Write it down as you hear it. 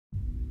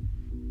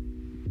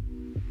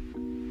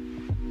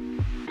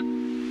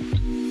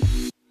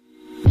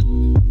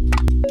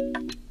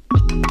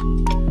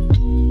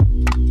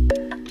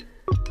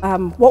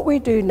What we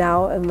do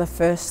now in the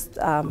first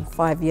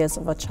 5 years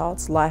of a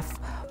child's life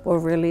will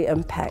really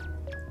impact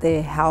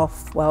their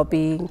health,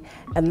 well-being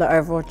and the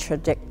overall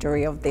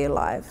trajectory of their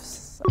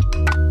lives.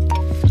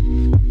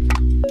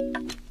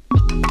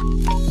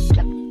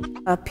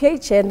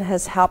 PHN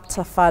has helped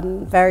to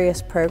fund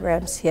various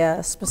programs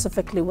here,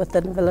 specifically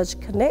within Village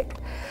Connect,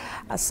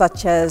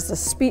 such as the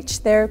speech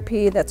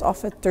therapy that's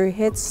offered through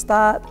Head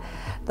Start,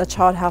 the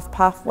Child Health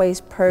Pathways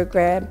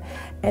program,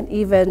 and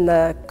even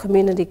the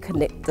community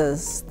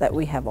connectors that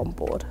we have on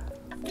board.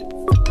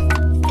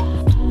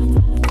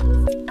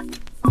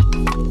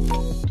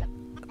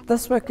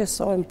 This work is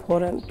so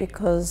important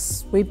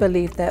because we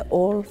believe that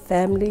all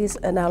families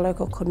in our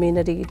local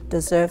community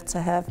deserve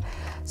to have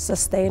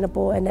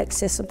sustainable and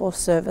accessible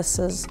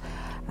services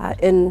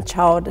in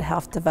child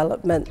health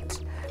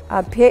development.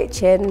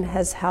 PHN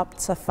has helped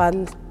to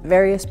fund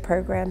various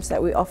programs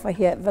that we offer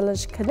here at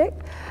Village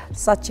Connect,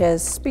 such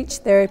as speech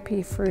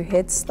therapy through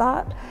Head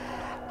Start,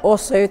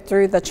 also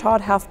through the Child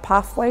Health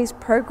Pathways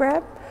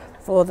program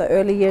for the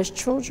early years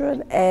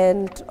children,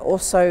 and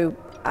also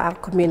our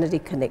community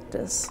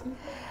connectors.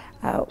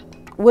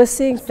 We're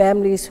seeing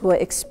families who are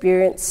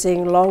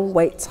experiencing long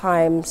wait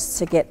times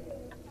to get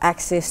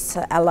access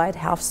to allied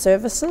health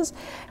services,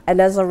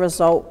 and as a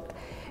result,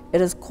 it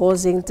is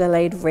causing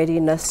delayed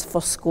readiness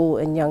for school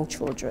in young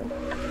children.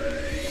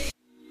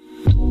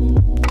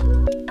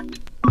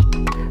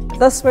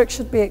 This work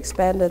should be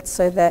expanded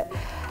so that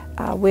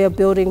we are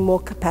building more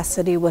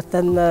capacity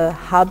within the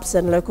hubs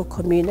and local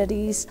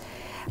communities,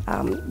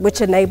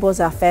 which enables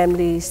our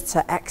families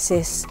to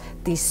access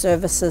these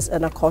services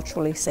in a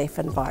culturally safe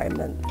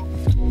environment.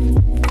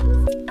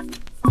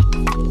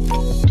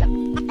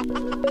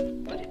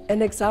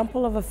 An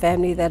example of a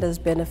family that has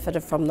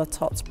benefited from the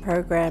TOTs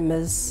program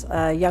is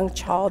a young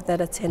child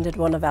that attended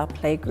one of our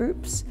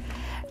playgroups.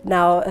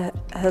 Now,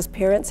 his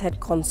parents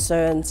had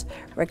concerns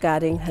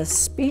regarding his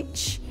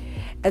speech,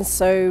 and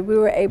so we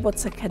were able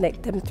to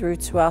connect him through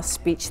to our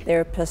speech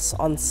therapists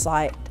on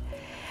site.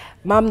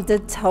 Mum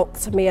did talk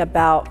to me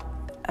about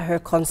her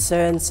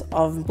concerns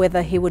of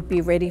whether he would be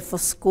ready for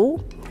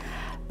school,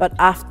 but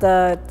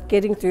after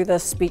getting through the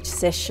speech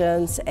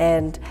sessions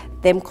and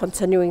them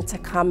continuing to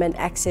come and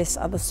access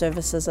other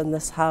services in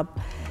this hub,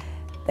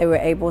 they were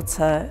able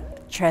to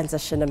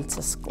transition him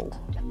to school.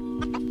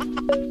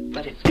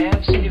 But it's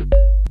absolute.